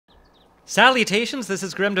Salutations, this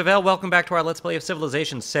is Grim Devale. Welcome back to our Let's Play of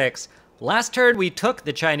Civilization 6. Last turn, we took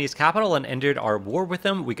the Chinese capital and ended our war with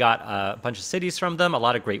them. We got a bunch of cities from them, a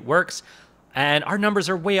lot of great works, and our numbers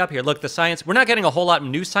are way up here. Look, the science, we're not getting a whole lot of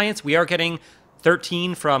new science. We are getting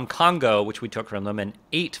 13 from Kongo, which we took from them, and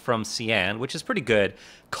 8 from Xi'an, which is pretty good.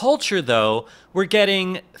 Culture, though, we're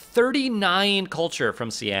getting 39 culture from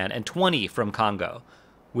Xi'an and 20 from Kongo,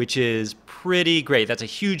 which is pretty great. That's a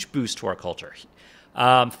huge boost to our culture.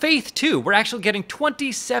 Faith, too. We're actually getting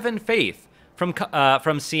 27 faith from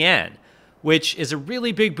Xi'an, which is a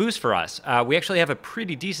really big boost for us. We actually have a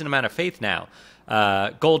pretty decent amount of faith now.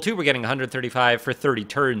 Gold, too, we're getting 135 for 30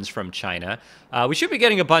 turns from China. We should be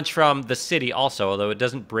getting a bunch from the city also, although it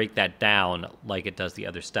doesn't break that down like it does the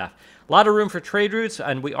other stuff. A lot of room for trade routes,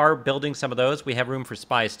 and we are building some of those. We have room for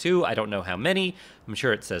spies, too. I don't know how many. I'm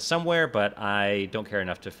sure it says somewhere, but I don't care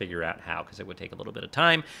enough to figure out how, because it would take a little bit of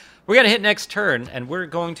time. We're going to hit next turn, and we're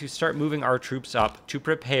going to start moving our troops up to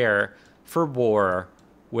prepare for war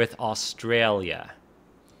with Australia.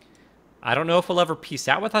 I don't know if we'll ever peace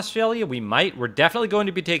out with Australia. We might. We're definitely going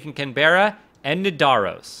to be taking Canberra and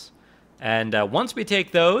Nidaros. And once we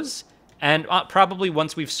take those, and probably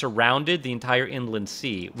once we've surrounded the entire inland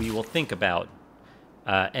sea, we will think about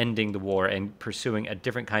ending the war and pursuing a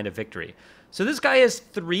different kind of victory. So this guy has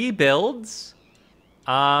 3 builds.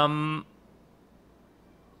 I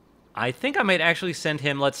think I might actually send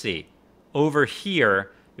him, let's see, over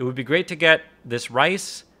here. It would be great to get this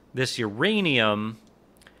rice, this uranium.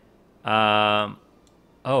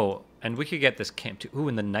 Oh, and we could get this camp too. Ooh,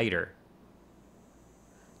 and the niter.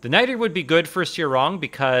 The niter would be good for Sirong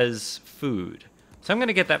because food. So I'm going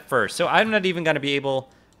to get that first. So I'm not even going to be able...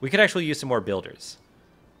 We could actually use some more builders.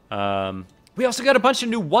 We also got a bunch of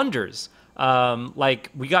new wonders. Like,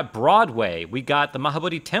 we got Broadway. We got the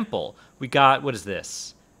Mahabodhi Temple. We got... What is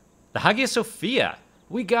this? The Hagia Sophia.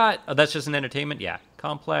 We got... Oh, that's just an entertainment? Yeah.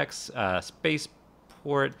 Complex,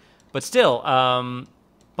 spaceport. But still,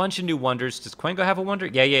 bunch of new wonders. Does Kongo have a wonder?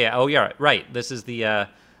 Yeah. Oh, yeah, right. This is the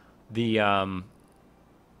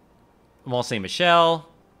Mont Saint-Michel.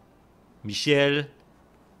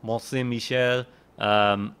 Mont Saint-Michel.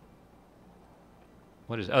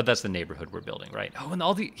 What is... Oh, that's the neighborhood we're building, right? Oh, and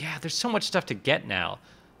all the... Yeah, there's so much stuff to get now.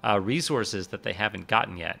 Resources that they haven't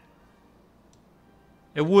gotten yet.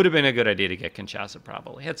 It would have been a good idea to get Kinshasa,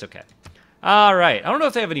 probably. It's okay. All right. I don't know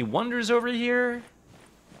if they have any wonders over here.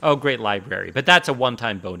 Oh, great library. But that's a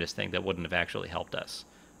one-time bonus thing that wouldn't have actually helped us,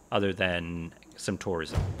 other than some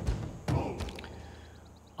tourism.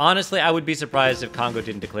 Honestly, I would be surprised if Kongo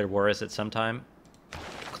didn't declare war at some time.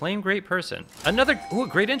 Claim great person. Another... Ooh, a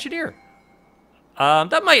great engineer.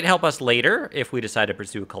 That might help us later if we decide to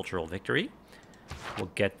pursue a cultural victory.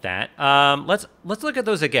 We'll get that. Let's look at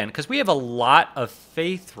those again, because we have a lot of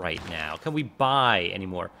faith right now. Can we buy any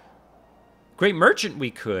more? Great merchant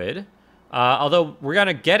we could. Although we're going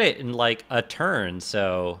to get it in like a turn,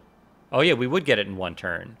 so... Oh yeah, we would get it in 1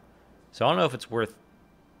 turn. So I don't know if it's worth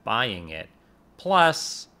buying it.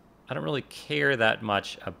 Plus, I don't really care that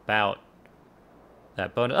much about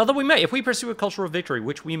that bonus. Although we may, if we pursue a cultural victory,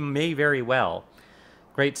 which we may very well.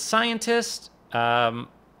 Great scientist.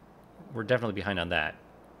 We're definitely behind on that.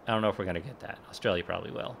 I don't know if we're going to get that. Australia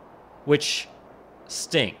probably will. Which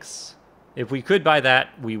stinks. If we could buy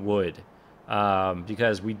that, we would.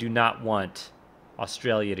 Because we do not want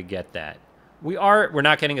Australia to get that. We're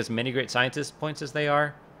not getting as many great scientist points as they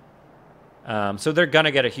are. So they're going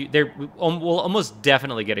to get a huge... We'll almost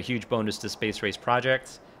definitely get a huge bonus to space race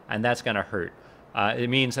projects, and that's going to hurt. It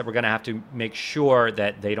means that we're going to have to make sure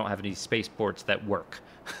that they don't have any spaceports that work.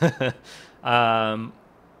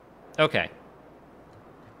 Okay.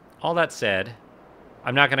 All that said,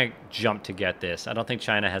 I'm not going to jump to get this. I don't think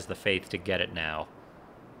China has the faith to get it now.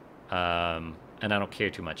 And I don't care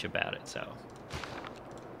too much about it, so.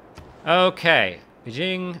 Okay.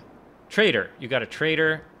 Beijing. Trader. You got a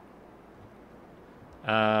trader.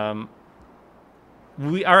 All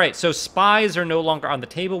right, so spies are no longer on the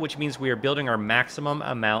table, which means we are building our maximum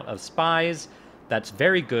amount of spies. That's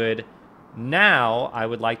very good. Now, I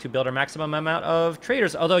would like to build our maximum amount of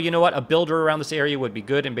traders. Although, you know what? A builder around this area would be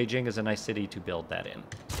good, and Beijing is a nice city to build that in.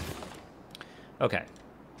 Okay.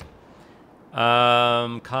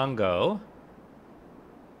 Kongo.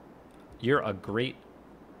 You're a great...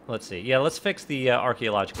 Let's see. Yeah, let's fix the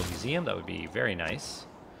archaeological museum. That would be very nice.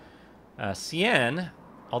 Xi'an.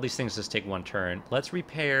 All these things just take 1 turn. Let's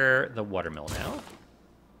repair the watermill now.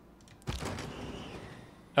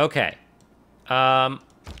 Okay.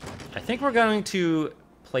 I think we're going to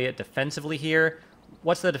play it defensively here.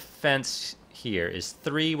 What's the defense here? Is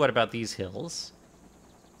 3. What about these hills?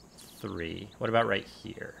 3. What about right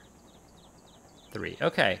here? 3.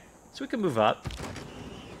 Okay. So we can move up.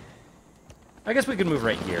 I guess we could move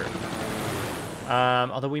right here.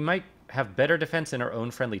 Although we might have better defense in our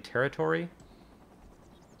own friendly territory.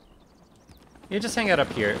 Yeah, just hang out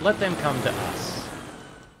up here. Let them come to us.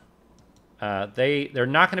 They're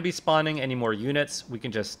not going to be spawning any more units. We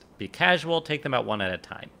can just be casual, take them out one at a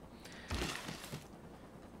time.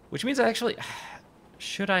 Which means I actually...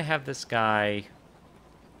 Should I have this guy...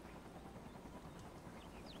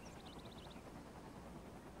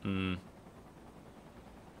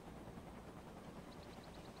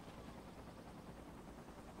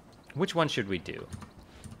 Which one should we do?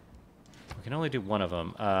 We can only do one of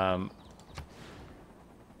them. All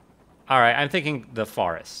right, I'm thinking the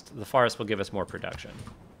forest. The forest will give us more production.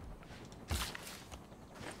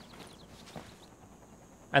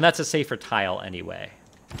 And that's a safer tile anyway.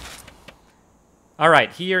 All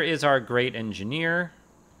right, here is our great engineer.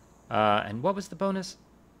 And what was the bonus?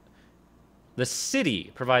 The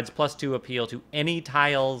city provides +2 appeal to any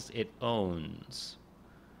tiles it owns.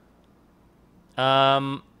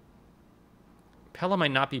 Pella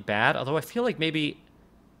might not be bad, although I feel like maybe...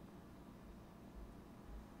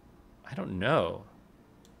 I don't know.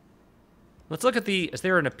 Let's look at the... Is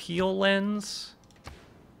there an appeal lens?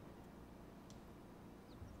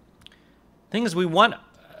 Thing is, we want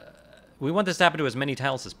this to happen to as many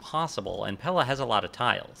tiles as possible, and Pella has a lot of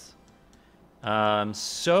tiles.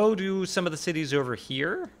 So do some of the cities over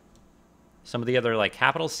here. Some of the other, like,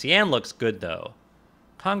 capitals. Xi'an looks good, though.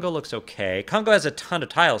 Kongo looks okay. Kongo has a ton of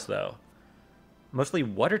tiles, though. Mostly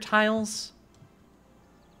water tiles.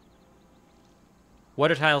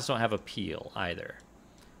 Water tiles don't have appeal, either.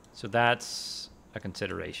 So that's a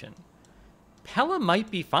consideration. Pella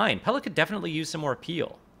might be fine. Pella could definitely use some more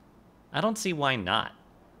appeal. I don't see why not.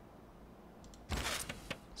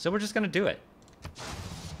 So we're just going to do it.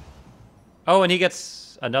 Oh, and he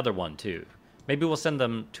gets another one, too. Maybe we'll send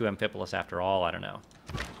them to Amphipolis after all. I don't know.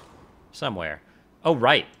 Somewhere. Oh,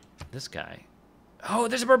 right. This guy. Oh,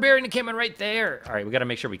 there's a barbarian encampment right there. All right, we got to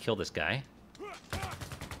make sure we kill this guy.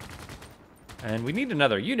 And we need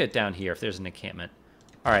another unit down here if there's an encampment.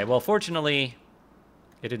 All right, well, fortunately,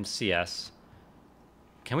 it didn't see us.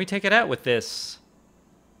 Can we take it out with this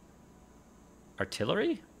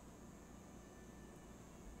artillery?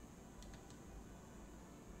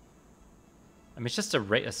 I mean, it's just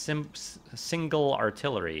a single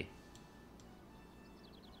artillery.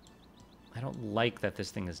 I don't like that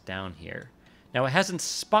this thing is down here. Now, it hasn't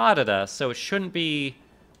spotted us, so it shouldn't be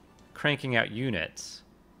cranking out units.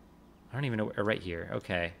 I don't even know where... Right here.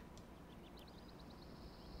 Okay.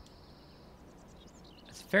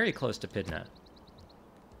 It's very close to Pydna.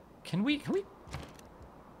 Can we...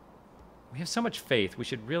 We have so much faith. We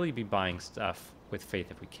should really be buying stuff with faith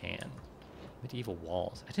if we can. Medieval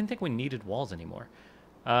walls. I didn't think we needed walls anymore.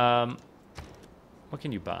 What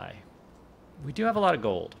can you buy? We do have a lot of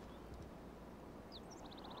gold.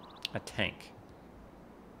 A tank.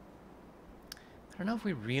 I don't know if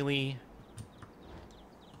we really...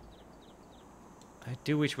 I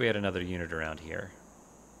do wish we had another unit around here.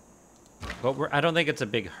 But I don't think it's a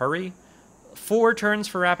big hurry. 4 turns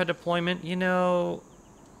for rapid deployment. You know...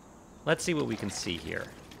 Let's see what we can see here.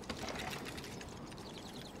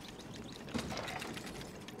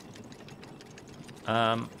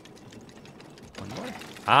 One more?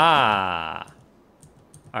 Ah!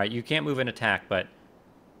 Alright, you can't move and attack, but...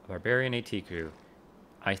 Barbarian AT crew.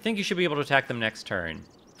 I think you should be able to attack them next turn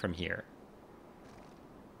from here.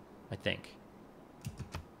 I think.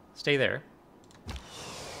 Stay there.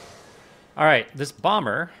 Alright, this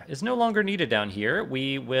bomber is no longer needed down here.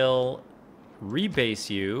 We will rebase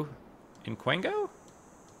you in Kongo?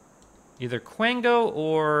 Either Kongo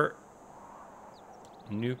or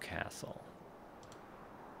Newcastle.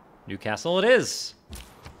 Newcastle it is.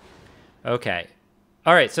 Okay.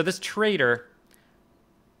 Alright, so this trader...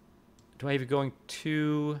 Do I have you going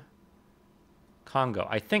to Kongo?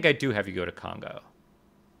 I think I do have you go to Kongo.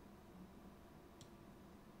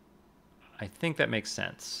 I think that makes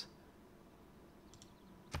sense.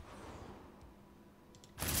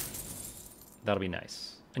 That'll be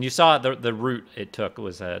nice. And you saw the route it took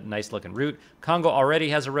was a nice looking route. Kongo already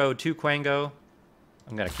has a road to Kongo.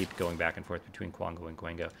 I'm going to keep going back and forth between Kongo and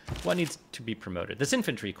Kongo. What needs to be promoted? This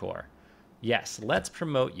infantry corps. Yes, let's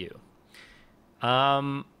promote you.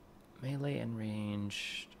 Melee and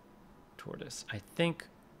ranged tortoise. I think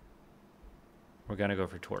we're going to go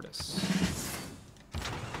for tortoise.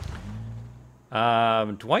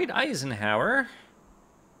 Dwight Eisenhower.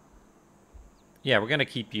 Yeah, we're going to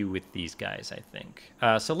keep you with these guys, I think.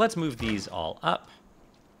 So let's move these all up.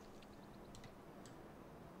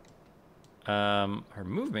 Our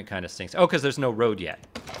movement kind of stinks. Oh, because there's no road yet.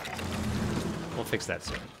 We'll fix that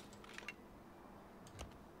soon.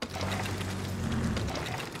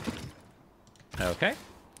 Okay.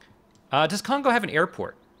 Does Kongo have an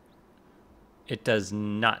airport? It does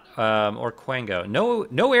not. Or Kongo.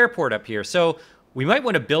 No airport up here. So we might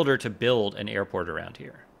want a builder to build an airport around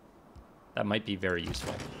here. That might be very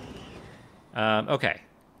useful. Okay.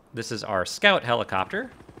 This is our scout helicopter.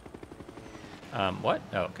 What?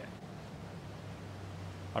 Oh, okay.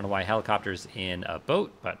 I don't know why helicopter's in a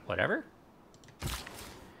boat, but whatever.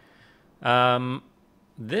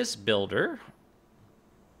 This builder...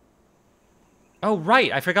 Oh,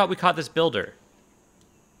 right. I forgot we caught this builder.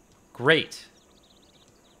 Great.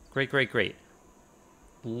 Great.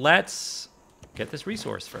 Let's get this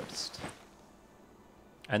resource first.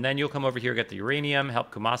 And then you'll come over here, get the uranium,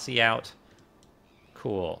 help Kumasi out.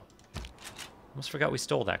 Cool. Almost forgot we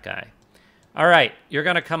stole that guy. All right. You're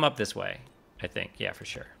going to come up this way, I think. Yeah, for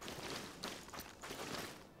sure.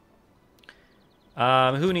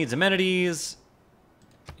 Who needs amenities?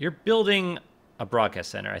 You're building a broadcast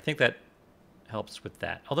center. I think that helps with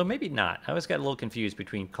that. Although maybe not. I always got a little confused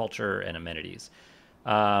between culture and amenities.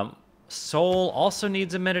 Seoul also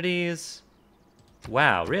needs amenities.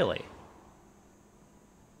 Wow, really?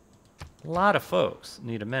 A lot of folks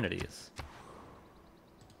need amenities.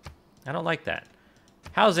 I don't like that.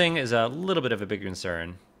 Housing is a little bit of a big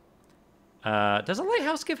concern. Does a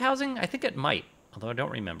lighthouse give housing? I think it might, although I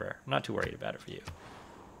don't remember. I'm not too worried about it for you.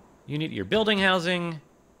 You need your building housing.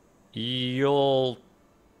 You'll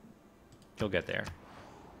get there.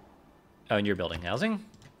 Oh, and you're building housing.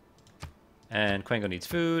 And Kongo needs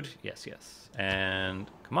food. Yes. And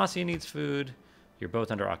Kumasi needs food. You're both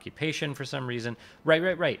under occupation for some reason.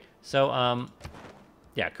 Right. So,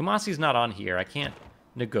 yeah, Kumasi's not on here. I can't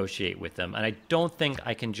negotiate with them. And I don't think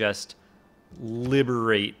I can just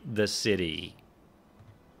liberate the city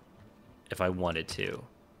if I wanted to.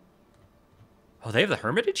 Oh, they have the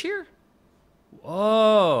Hermitage here?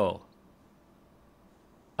 Whoa.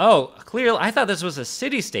 Oh, clearly, I thought this was a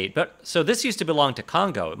city-state, but so this used to belong to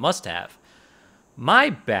Kongo. It must have. My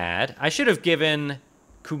bad. I should have given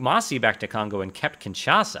Kumasi back to Kongo and kept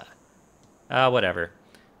Kinshasa. Whatever.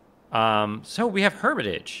 So we have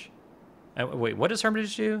Hermitage. Wait, what does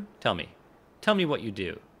Hermitage do? Tell me. Tell me what you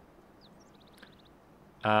do.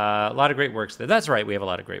 A lot of great works there. That's right, we have a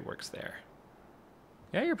lot of great works there.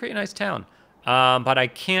 Yeah, you're a pretty nice town. But I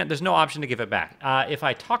can't, there's no option to give it back. If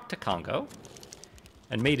I talked to Kongo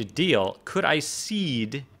and made a deal, could I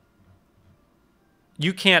cede?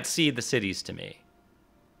 You can't cede the cities to me.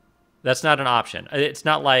 That's not an option. It's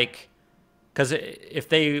not like, because if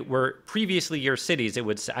they were previously your cities, it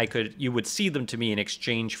would you would cede them to me in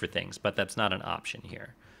exchange for things, but that's not an option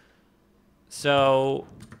here. So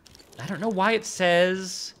I don't know why it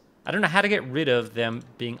says, I don't know how to get rid of them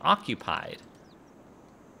being occupied.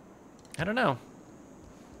 I don't know.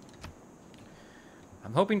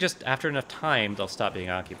 I'm hoping just after enough time, they'll stop being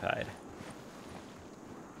occupied.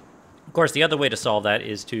 Of course, the other way to solve that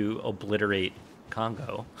is to obliterate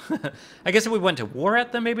Kongo. I guess if we went to war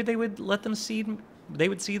at them, maybe they would let them cede. They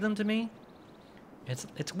would cede them to me.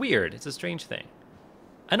 It's weird. It's a strange thing.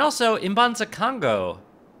 And also, Imbanza Kongo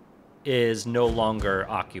is no longer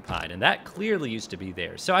occupied, and that clearly used to be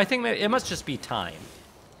there. So I think it must just be time.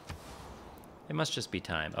 It must just be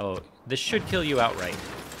time. Oh, this should kill you outright.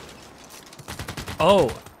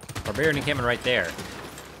 Oh, barbarian encampment right there.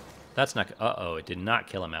 That's not... Uh-oh, it did not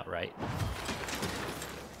kill him outright.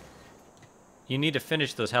 You need to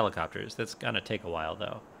finish those helicopters. That's gonna take a while,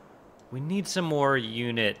 though. We need some more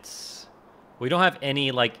units. We don't have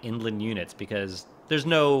any, like, inland units because there's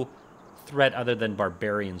no threat other than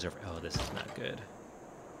barbarians. Oh, this is not good.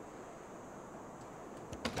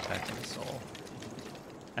 Attacking the soul.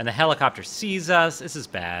 And the helicopter sees us. This is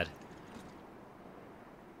bad.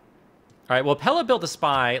 All right, well, Pella built a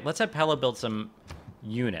spy. Let's have Pella build some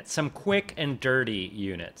units. Some quick and dirty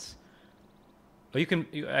units. Well,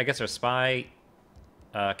 I guess our spy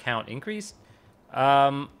count increased.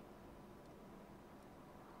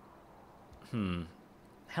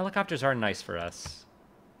 Helicopters are nice for us.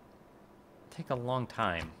 Take a long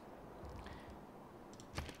time.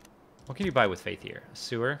 What can you buy with faith here? A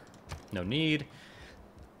sewer? No need.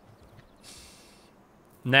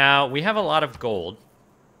 Now, we have a lot of gold.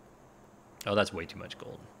 Oh, that's way too much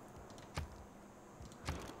gold.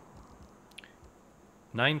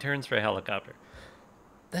 9 turns for a helicopter.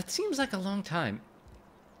 That seems like a long time.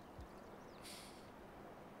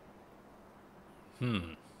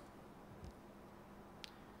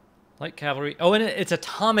 Light cavalry. Oh, and it's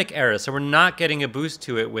atomic era, so we're not getting a boost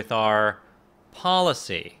to it with our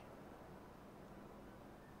policy.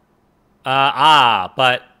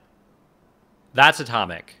 But that's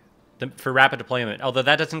atomic for rapid deployment. Although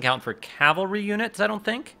that doesn't count for cavalry units, I don't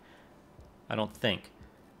think.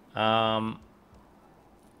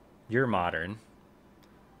 You're modern.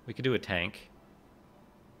 We could do a tank.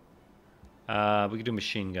 We could do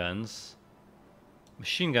machine guns.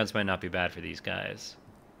 Machine guns might not be bad for these guys.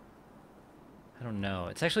 I don't know.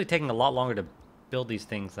 It's actually taking a lot longer to build these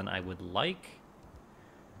things than I would like.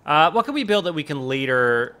 What can we build that we can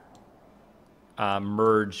later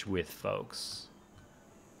merge with folks?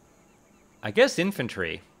 I guess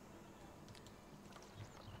infantry.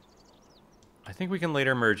 I think we can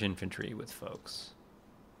later merge infantry with folks.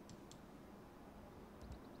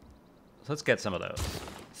 So let's get some of those.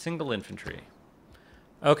 Single infantry.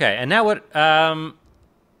 Okay, and now what...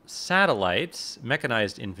 satellites,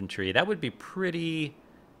 mechanized infantry, that would be pretty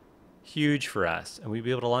huge for us, and we'd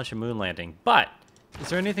be able to launch a moon landing. But is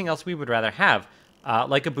there anything else we would rather have?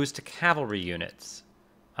 Like a boost to cavalry units.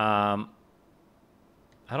 I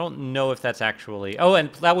don't know if that's actually... Oh,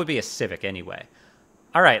 and that would be a civic anyway.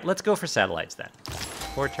 All right, let's go for satellites then.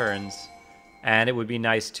 4 turns, and it would be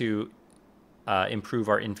nice to improve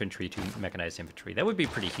our infantry to mechanized infantry. That would be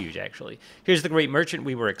pretty huge, actually. Here's the great merchant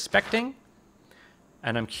we were expecting.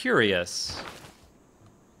 And I'm curious.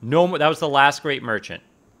 No more, that was the last great merchant.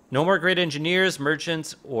 No more great engineers,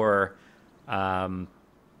 merchants, or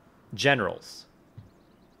generals.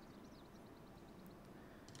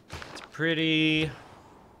 It's pretty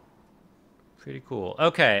cool.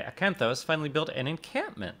 Okay, Acanthos finally built an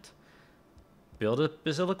encampment. Build a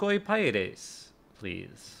Basilikoi Paides,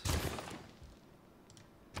 please.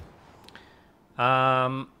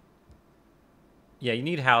 Yeah, you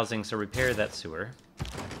need housing, so repair that sewer.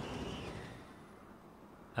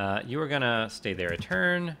 You are going to stay there a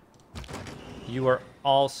turn. You are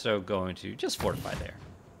also going to just fortify there.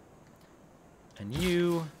 And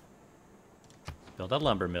you build a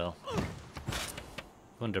lumber mill.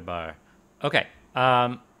 Wunderbar. Okay.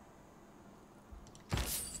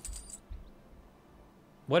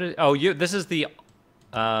 What is... Oh, this is the...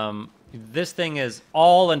 this thing is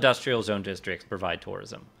all industrial zone districts provide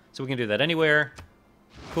tourism. So we can do that anywhere.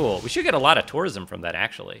 Cool. We should get a lot of tourism from that,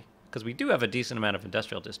 actually, because we do have a decent amount of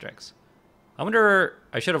industrial districts. I wonder...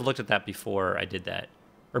 I should have looked at that before I did that.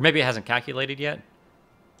 Or maybe it hasn't calculated yet.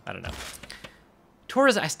 I don't know.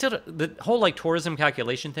 Tourism... The whole, like, tourism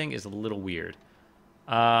calculation thing is a little weird.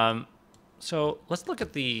 So let's look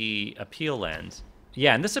at the appeal lens.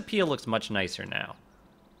 Yeah, and this appeal looks much nicer now.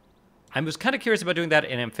 I was kind of curious about doing that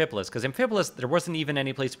in Amphipolis, because Amphipolis, there wasn't even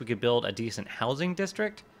any place we could build a decent housing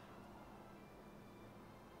district.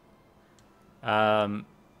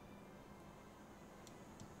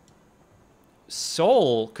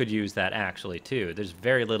 Seoul could use that, actually, too. There's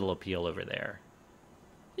very little appeal over there.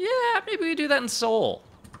 Yeah, maybe we do that in Seoul.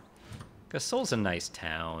 Because Seoul's a nice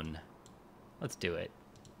town. Let's do it.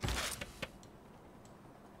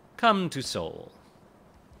 Come to Seoul.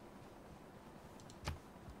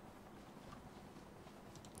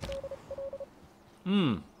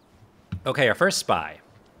 Okay, our first spy.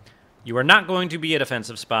 You are not going to be a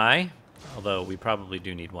defensive spy, although we probably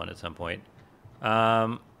do need one at some point.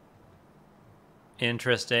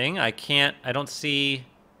 Interesting. I don't see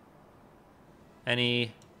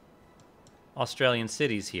any Australian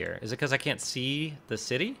cities here. Is it because I can't see the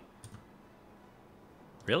city?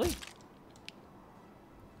 Really?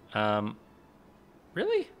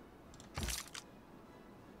 Really?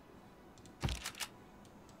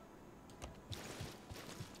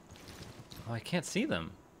 Oh, I can't see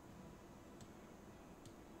them.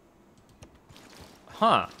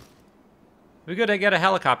 Huh. We gotta get a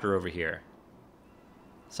helicopter over here.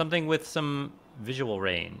 Something with some visual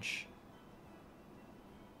range.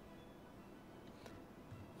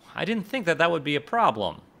 I didn't think that that would be a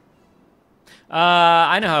problem.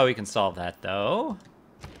 I know how we can solve that, though.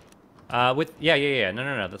 Yeah.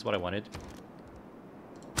 No. That's what I wanted.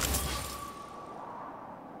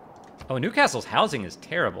 Oh, Newcastle's housing is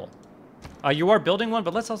terrible. You are building one,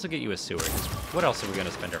 but let's also get you a sewer. What else are we going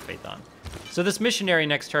to spend our faith on? So this missionary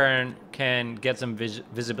next turn can get some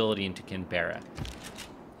visibility into Canberra.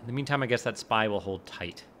 In the meantime, I guess that spy will hold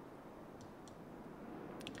tight.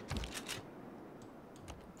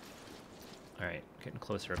 All right, getting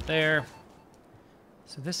closer up there.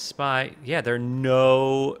 So this spy, yeah, there are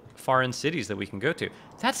no foreign cities that we can go to.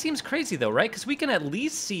 That seems crazy, though, right? Because we can at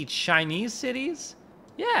least see Chinese cities.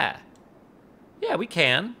 Yeah. Yeah, we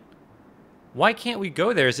can. Why can't we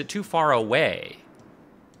go there? Is it too far away?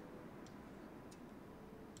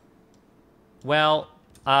 Well,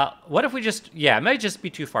 what if we just... Yeah, it might just be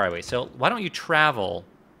too far away. So why don't you travel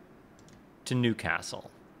to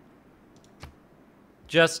Newcastle?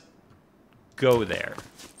 Just go there.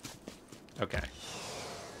 Okay.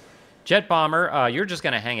 Jet bomber, you're just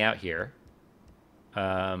going to hang out here.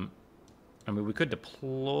 I mean, we could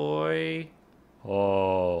deploy...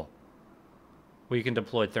 Oh... We can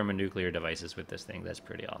deploy thermonuclear devices with this thing. That's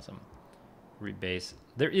pretty awesome. Rebase.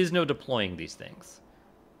 There is no deploying these things.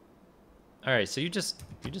 All right, so you just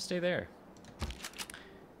stay there.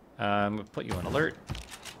 I'm gonna put you on alert.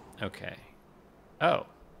 Okay. Oh.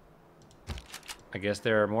 I guess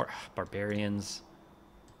there are more barbarians.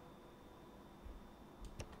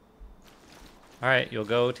 All right, you'll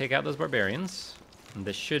go take out those barbarians. And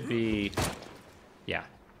this should be, yeah,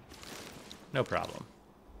 no problem.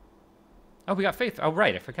 Oh, we got faith. Oh,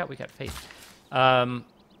 right, I forgot we got faith.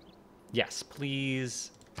 Yes,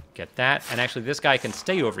 please get that. And actually, this guy can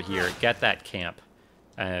stay over here, get that camp,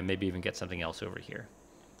 and maybe even get something else over here.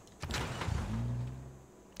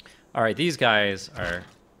 All right, these guys are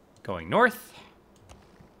going north.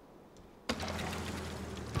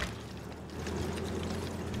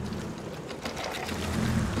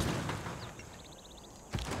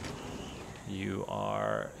 You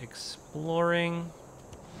are exploring.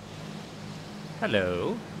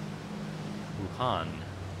 Hello, Wuhan.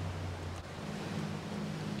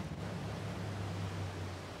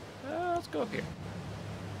 Let's go up here.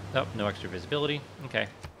 Oh, no extra visibility. Okay.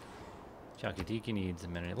 Chalkidiki needs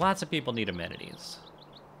amenities. Lots of people need amenities.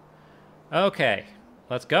 Okay,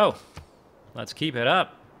 let's go. Let's keep it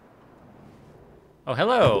up. Oh,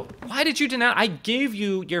 hello. Why did you deny? I gave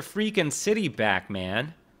you your freaking city back,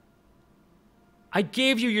 man. I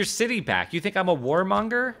gave you your city back. You think I'm a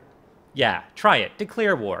warmonger? Yeah, try it.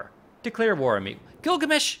 Declare war. Declare war on me.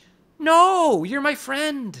 Gilgamesh, no, you're my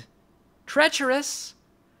friend. Treacherous.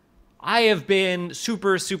 I have been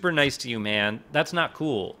super, super nice to you, man. That's not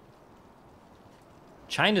cool.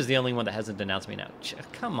 China's the only one that hasn't denounced me now.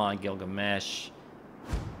 Come on, Gilgamesh.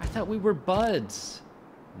 I thought we were buds.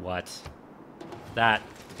 What?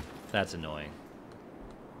 That's annoying.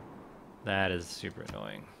 That is super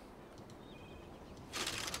annoying.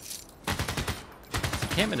 This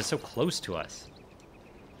encampment is so close to us.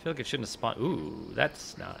 I feel like it shouldn't have spawned. Ooh,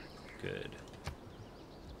 that's not good.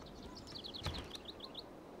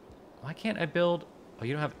 Why can't I build? Oh,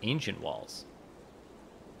 you don't have ancient walls.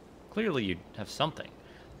 Clearly you have something.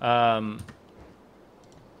 Let's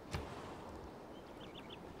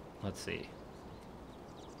see.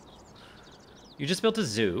 You just built a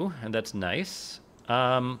zoo, and that's nice.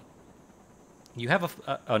 You have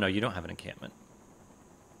a... oh, no, you don't have an encampment.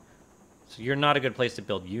 So you're not a good place to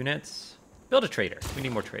build units. Build a trader. We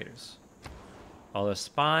need more traders. Although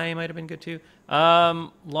spy might have been good, too.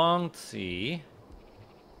 Long sea.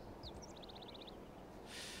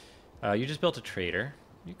 You just built a trader.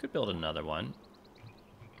 You could build another one.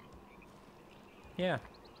 Yeah.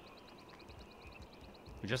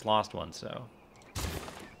 We just lost one, so...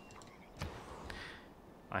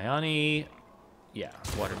 Ioni... Yeah,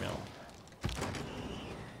 watermill.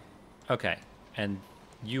 Okay, and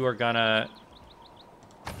you are gonna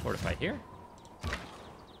fortify here.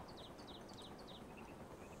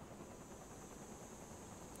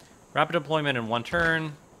 Rapid deployment in one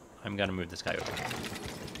turn. I'm gonna move this guy over here.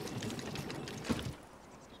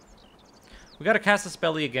 We gotta cast a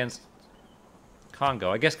spell against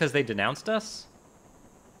Kongo. I guess because they denounced us?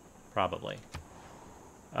 Probably.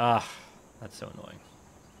 Ah, that's so annoying.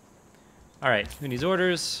 Alright, who needs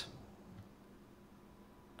orders?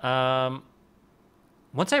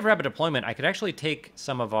 Once I have rapid deployment, I could actually take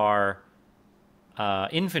some of our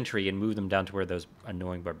infantry and move them down to where those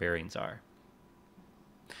annoying barbarians are.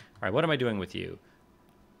 Alright, what am I doing with you?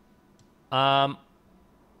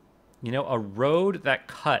 You know, a road that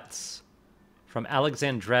cuts from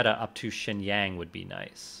Alexandretta up to Shenyang would be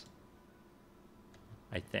nice.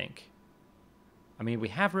 I think. I mean, we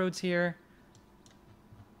have roads here.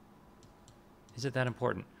 Is it that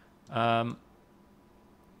important? I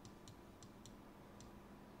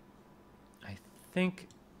think...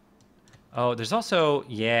 Oh, there's also...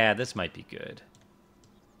 Yeah, this might be good.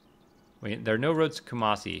 Wait, there are no roads to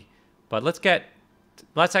Kumasi. But let's get...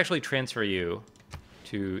 Let's actually transfer you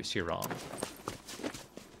to Sirong.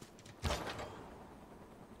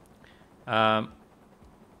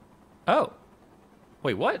 Oh.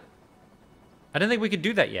 Wait, what? I didn't think we could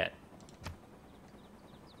do that yet.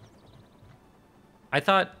 I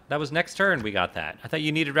thought that was next turn we got that. I thought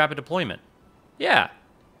you needed rapid deployment. Yeah.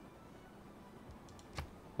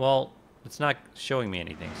 Well, it's not showing me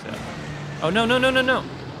anything, so... Oh, no, no, no, no, no!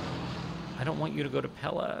 I don't want you to go to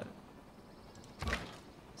Pella.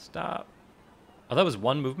 Stop. Oh, that was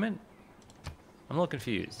one movement? I'm a little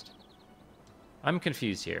confused. I'm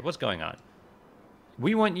confused here. What's going on?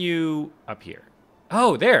 We want you up here.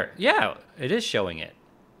 Oh, there. Yeah, it is showing it.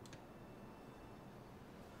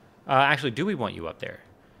 Actually, do we want you up there?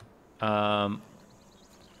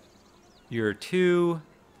 You're 2.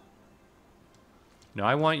 No,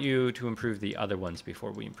 I want you to improve the other ones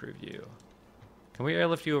before we improve you. Can we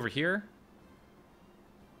airlift you over here?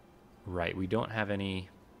 Right, we don't have any...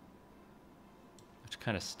 Which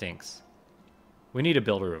kind of stinks. We need a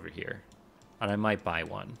builder over here. And I might buy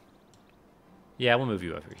one. Yeah, we'll move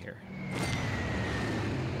you over here.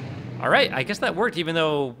 All right, I guess that worked, even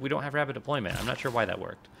though we don't have rapid deployment. I'm not sure why that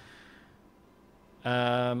worked.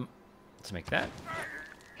 Let's make that.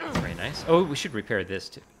 Very nice. Oh, we should repair this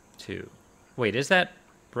too. Wait, is that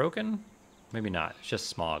broken? Maybe not. It's just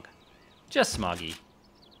smog. Just smoggy.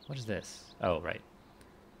 What is this? Oh, right.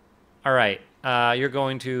 All right. You're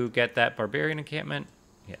going to get that barbarian encampment?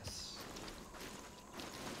 Yes.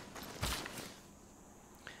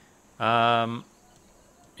 Yeah,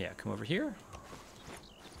 come over here.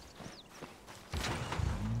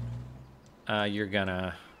 You're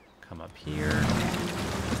gonna come up here.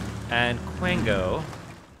 And Kongo,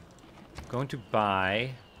 going to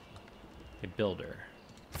buy a builder.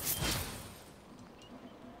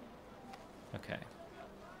 Okay.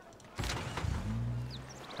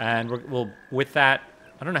 And we'll with that,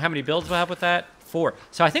 I don't know how many builds we'll have with that. 4.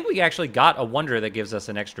 So I think we actually got a wonder that gives us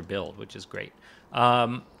an extra build, which is great.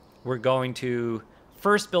 We're going to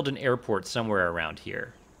first build an airport somewhere around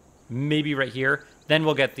here. Maybe right here. Then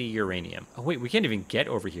we'll get the uranium. Oh, wait, we can't even get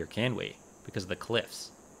over here, can we? Because of the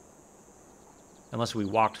cliffs. Unless we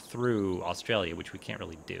walked through Australia, which we can't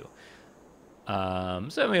really do.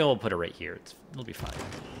 So maybe we'll put it right here. It'll be fine.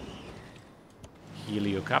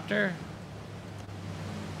 Heliocopter.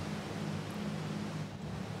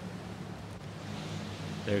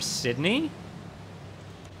 There's Sydney.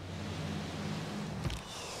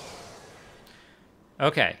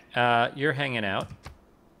 Okay, you're hanging out.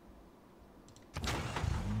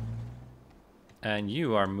 And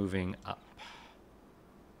you are moving up.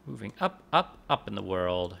 Moving up, up, up in the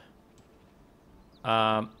world.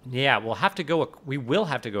 Yeah, we will have to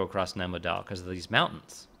go across Nanmadal because of these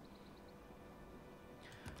mountains.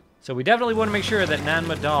 So we definitely want to make sure that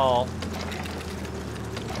Nanmadal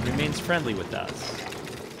remains friendly with us.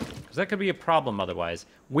 Because that could be a problem otherwise.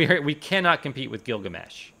 We cannot compete with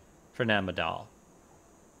Gilgamesh for Nanmadal.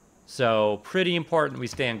 So pretty important we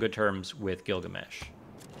stay on good terms with Gilgamesh.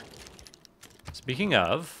 Speaking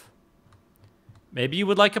of, maybe you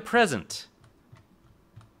would like a present.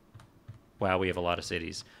 Wow, we have a lot of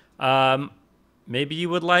cities. Maybe you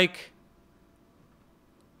would like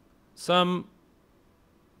some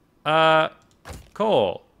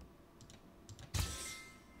coal.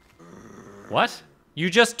 What? You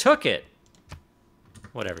just took it.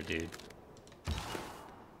 Whatever, dude.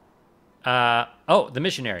 Oh, the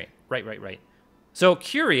missionary. Right. So,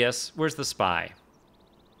 curious, where's the spy?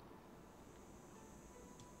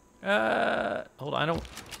 Hold on,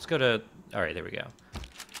 let's go to, all right, there we go.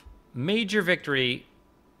 Major victory.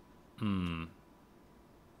 We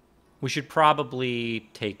should probably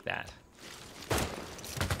take that.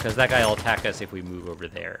 Because that guy will attack us if we move over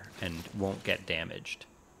there and won't get damaged.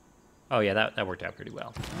 Oh yeah, that worked out pretty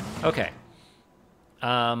well. Okay.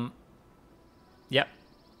 Yep.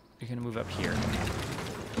 You're gonna move up here.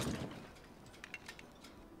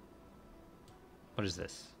 What is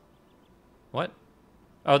this? What?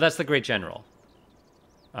 Oh, that's the Great General.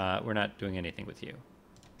 We're not doing anything with you.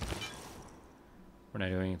 We're not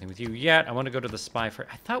doing anything with you yet. I want to go to the spy for.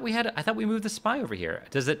 I thought we moved the spy over here.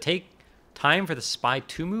 Does it take time for the spy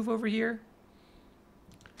to move over here?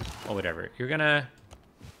 Oh, whatever. You're gonna.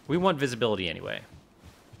 We want visibility anyway.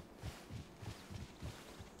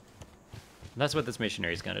 That's what this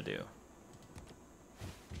missionary is gonna do.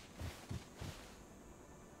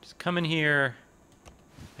 Just come in here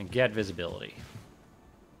and get visibility.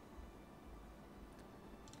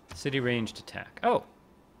 City ranged attack. Oh.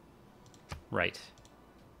 Right.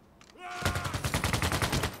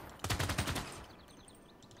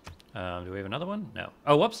 Do we have another one? No.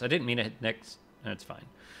 Oh, whoops. I didn't mean to hit next. That's fine.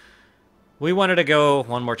 We wanted to go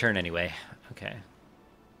one more turn anyway. Okay.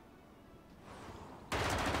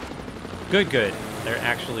 Good. They're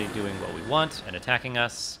actually doing what we want and attacking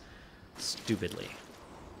us stupidly.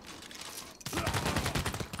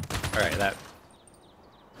 All right,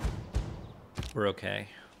 we're okay.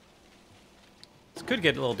 This could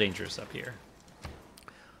get a little dangerous up here.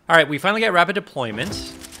 All right, we finally got rapid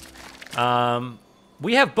deployment.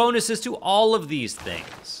 We have bonuses to all of these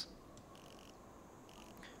things.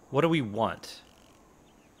 What do we want?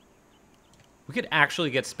 We could actually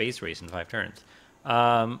get space race in 5 turns.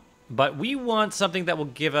 But we want something that will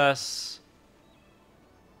give us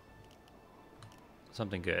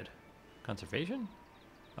something good. Conservation?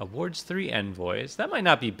 Awards 3 envoys. That might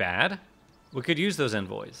not be bad. We could use those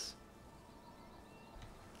envoys.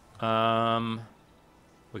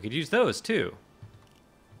 We could use those too.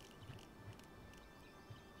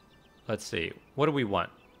 Let's see. What do we want?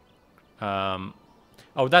 Oh,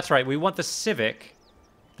 that's right. We want the civic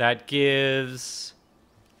that gives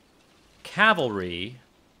cavalry,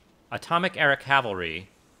 atomic era cavalry,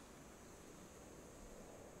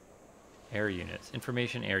 air units,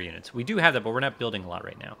 information air units. We do have that, but we're not building a lot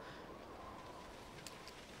right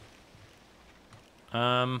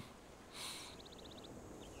now.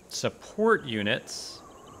 Support units,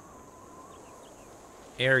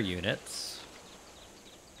 air units.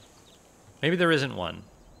 Maybe there isn't one.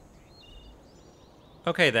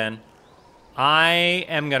 Okay, then. I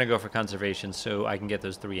am going to go for conservation so I can get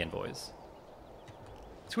those 3 envoys.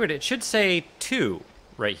 It's weird. It should say 2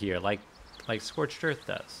 right here, like Scorched Earth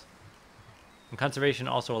does. And conservation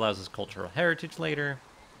also allows us cultural heritage later.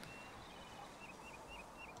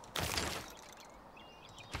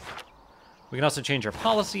 We can also change our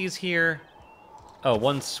policies here. Oh,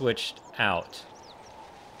 one switched out.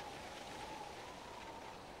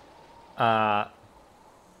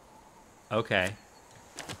 Okay.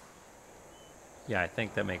 Yeah, I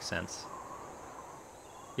think that makes sense.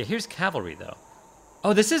 Yeah, here's cavalry, though.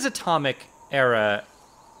 Oh, this is atomic era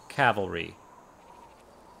cavalry.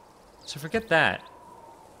 So forget that.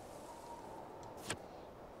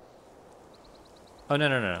 Oh,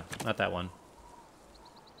 no. Not that one.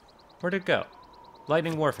 Where'd it go?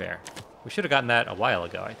 Lightning warfare. We should have gotten that a while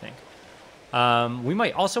ago, I think. We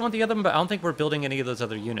might also want the other one, but I don't think we're building any of those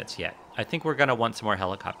other units yet. I think we're going to want some more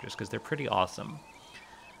helicopters, because they're pretty awesome.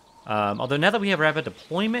 Although now that we have rapid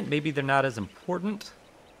deployment, maybe they're not as important.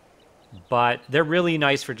 But they're really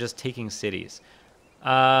nice for just taking cities.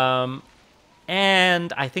 And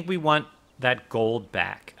I think we want that gold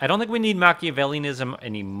back. I don't think we need Machiavellianism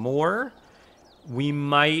anymore. We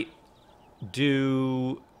might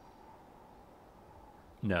do...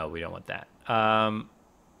 No, we don't want that.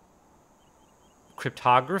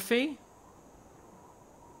 Cryptography?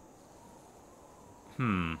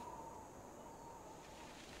 I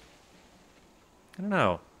don't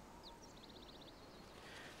know.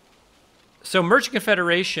 So Merchant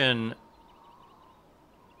Confederation...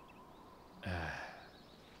 All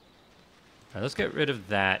right, let's get rid of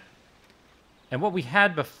that. And what we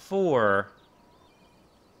had before...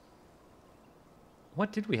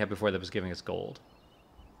 What did we have before that was giving us gold?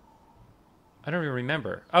 I don't even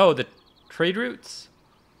remember. Oh, the trade routes?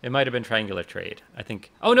 It might have been triangular trade, I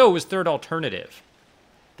think. Oh, no, it was third alternative.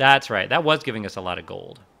 That's right. That was giving us a lot of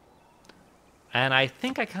gold. And I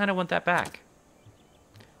think I kind of want that back.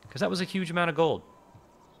 Because that was a huge amount of gold.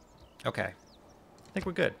 Okay. I think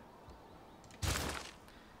we're good.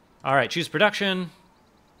 All right, choose production.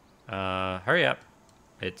 Hurry up.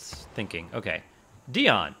 It's thinking. Okay.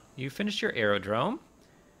 Dion, you finished your aerodrome.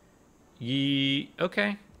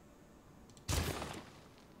 Okay.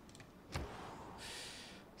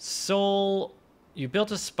 Seoul, you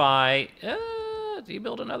built a spy. Do you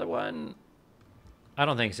build another one? I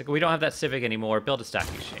don't think so. We don't have that civic anymore. Build a stock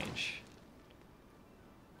exchange.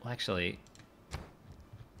 Well, actually,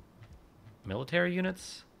 military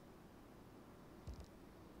units?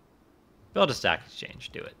 Build a stock exchange.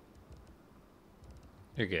 Do it.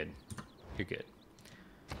 You're good. You're good.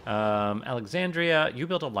 Alexandria, you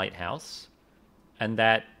built a lighthouse. And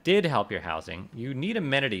that did help your housing. You need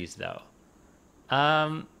amenities, though.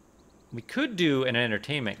 We could do an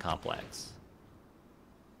entertainment complex.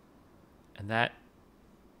 And that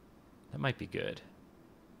might be good.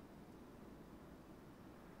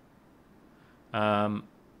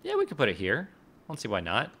 Yeah, we could put it here. I don't see why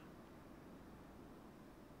not.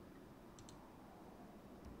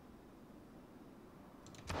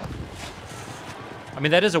 I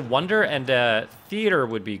mean, that is a wonder, and theater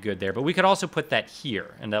would be good there. But we could also put that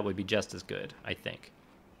here, and that would be just as good, I think.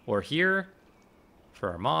 Or here for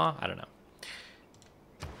our ma. I don't know.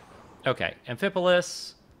 Okay,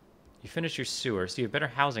 Amphipolis. You finished your sewer, so you have better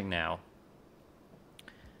housing now.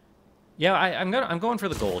 Yeah, I'm going for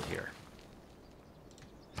the gold here.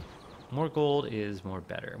 More gold is more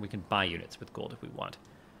better. We can buy units with gold if we want.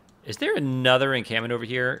 Is there another encampment over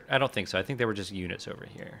here? I don't think so. I think they were just units over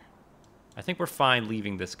here. I think we're fine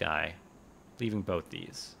leaving this guy. Leaving both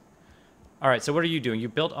these. All right, so what are you doing? You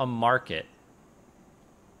built a market.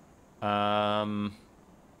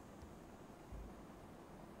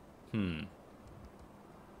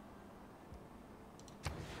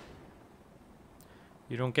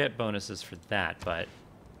 You don't get bonuses for that, but...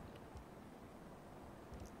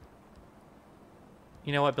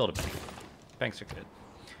 You know what? Build a bank. Banks are good.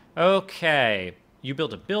 Okay. You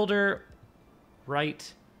built a builder.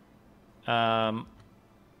 Right. I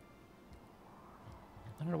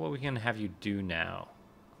don't know what we can have you do now.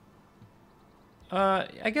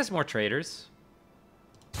 I guess more traders.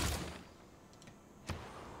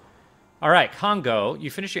 All right, Kongo,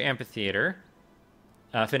 you finish your amphitheater.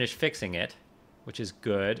 Finish fixing it, which is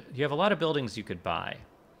good. You have a lot of buildings you could buy.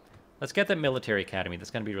 Let's get that military academy.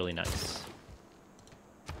 That's going to be really nice.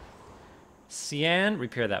 Xi'an,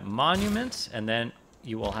 repair that monument, and then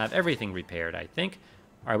you will have everything repaired, I think.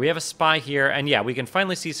 All right, we have a spy here, and yeah, we can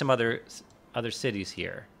finally see some other cities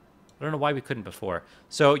here. I don't know why we couldn't before.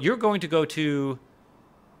 So you're going to go to...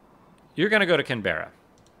 You're going to go to Canberra.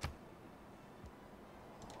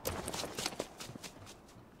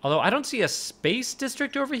 Although I don't see a space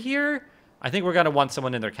district over here. I think we're going to want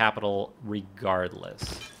someone in their capital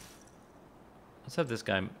regardless. Let's have this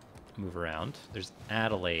guy move around. There's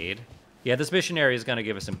Adelaide. Yeah, this missionary is going to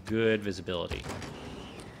give us some good visibility.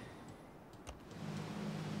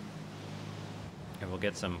 And we'll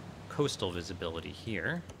get some coastal visibility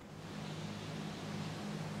here.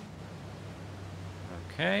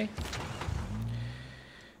 Okay.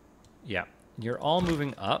 Yeah, you're all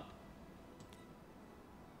moving up.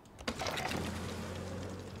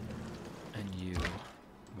 And you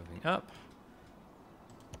moving up.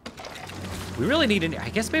 We really need an... I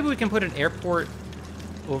guess maybe we can put an airport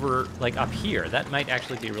over, like, up here. That might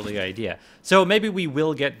actually be a really good idea. So maybe we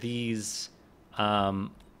will get these...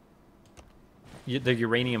 the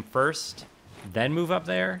uranium first, then move up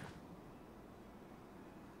there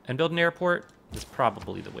and build an airport is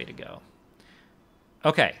probably the way to go.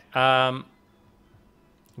 Okay.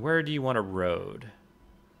 Where do you want a road?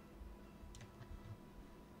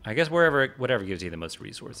 I guess whatever gives you the most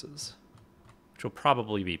resources, which will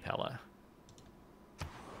probably be Pella.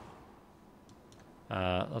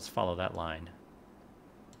 Let's follow that line.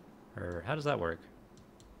 Or how does that work?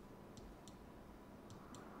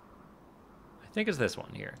 I think it's this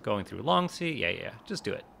one here. Going through Longsea. Yeah. Just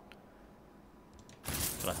do it.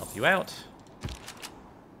 That'll help you out.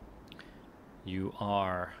 You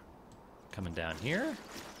are coming down here.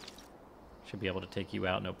 Should be able to take you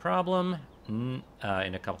out no problem in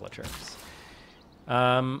a couple of turns.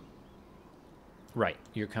 Right.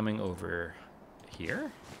 You're coming over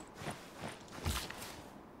here.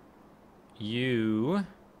 You're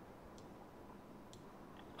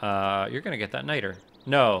going to get that niter.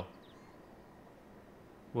 No.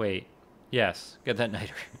 Wait. Yes. Get that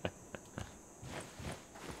niter.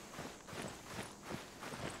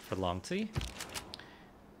 For Longsea.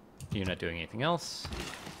 You're not doing anything else.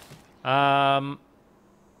 You're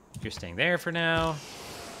staying there for now.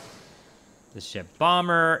 This jet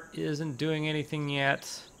bomber isn't doing anything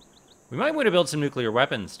yet. We might want to build some nuclear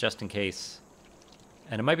weapons just in case.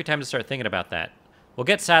 And it might be time to start thinking about that. We'll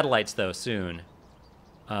get satellites, though, soon.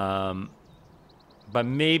 But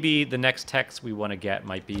maybe the next techs we want to get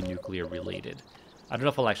might be nuclear related. I don't know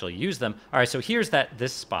if we'll actually use them. All right, so here's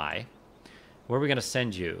this spy. Where are we going to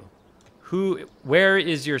send you? Where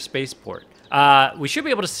is your spaceport? We should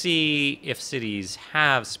be able to see if cities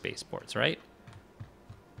have spaceports, right?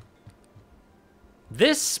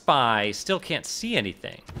 This spy still can't see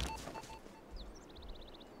anything.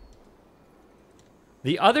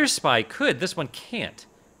 The other spy could. This one can't.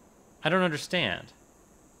 I don't understand.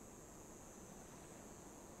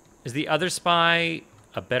 Is the other spy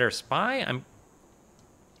a better spy?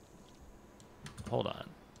 Hold on.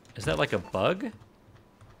 Is that like a bug?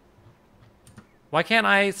 Why can't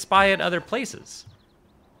I spy at other places?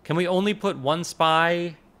 Can we only put one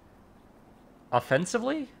spy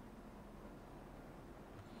offensively?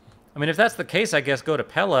 I mean, if that's the case, I guess go to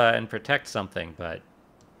Pella and protect something, but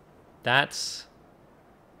that's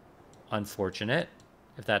unfortunate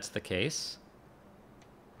if that's the case.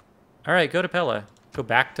 All right, go to Pella. Go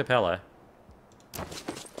back to Pella. It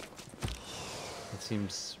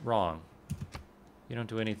seems wrong. You don't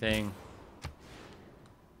do anything.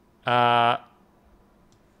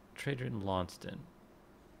 Trader in Launceston.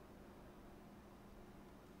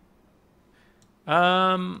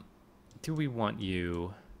 Do we want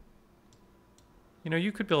you? You know,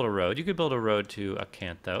 you could build a road. You could build a road to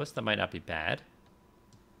Acanthos. That might not be bad.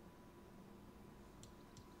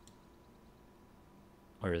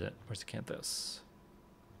 Where is it? Where's Acanthos?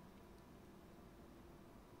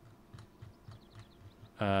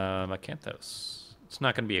 Acanthos. It's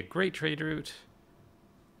not going to be a great trade route.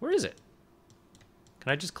 Where is it?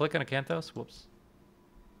 Can I just click on Acanthos? Whoops.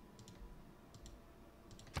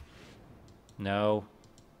 No.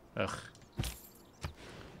 Ugh.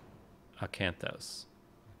 Acanthos.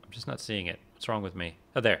 I'm just not seeing it. What's wrong with me?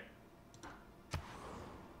 Oh, there.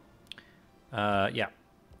 Yeah.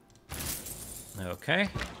 Okay.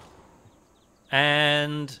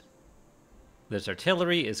 And this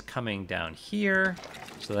artillery is coming down here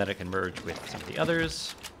so that it can merge with some of the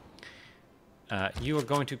others. You are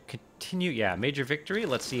going to continue. Yeah, major victory.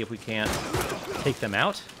 Let's see if we can't take them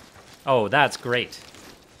out. Oh, that's great.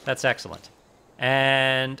 That's excellent.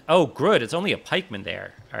 And, oh, good. It's only a pikeman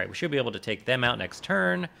there. All right, we should be able to take them out next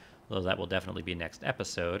turn. Although that will definitely be next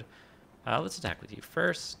episode. Let's attack with you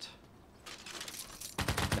first.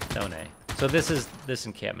 Macedonia. So this is this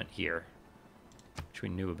encampment here, which we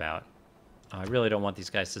knew about. I really don't want these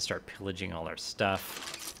guys to start pillaging all our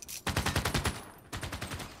stuff.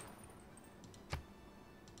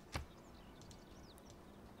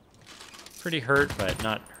 Pretty hurt, but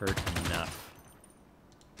not hurt enough.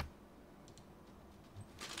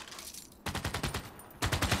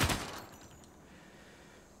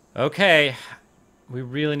 Okay, we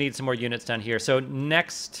really need some more units down here. So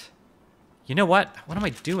next, you know what? What am I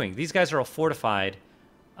doing? These guys are all fortified.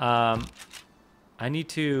 I need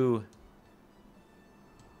to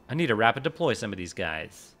rapid deploy some of these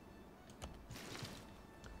guys.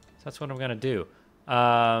 So that's what I'm gonna do.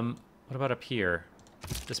 What about up here?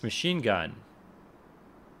 This machine gun.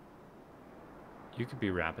 You could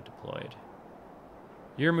be rapid deployed.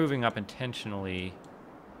 You're moving up intentionally.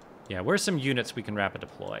 Yeah, where's some units we can rapid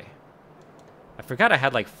deploy? I forgot I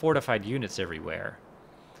had like fortified units everywhere.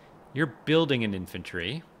 You're building an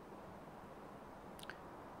infantry.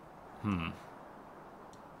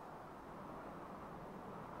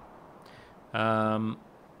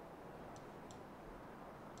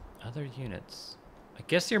 Other units. I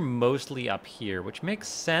guess you're mostly up here, which makes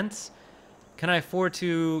sense. Can I afford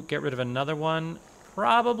to get rid of another one?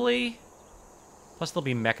 Probably. Plus they'll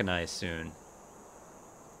be mechanized soon.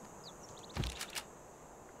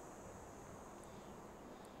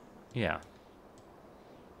 Yeah.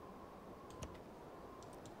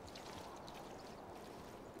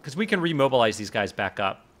 Because we can remobilize these guys back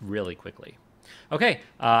up really quickly. Okay,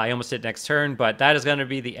 I almost hit next turn, but that is going to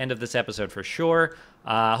be the end of this episode for sure.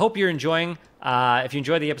 Hope you're enjoying. If you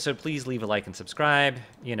enjoyed the episode, please leave a like and subscribe.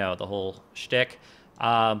 You know, the whole shtick.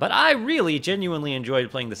 But I really genuinely enjoyed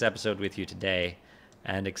playing this episode with you today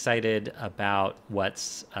and excited about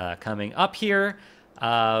what's coming up here.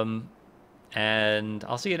 And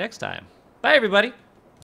I'll see you next time. Bye, everybody.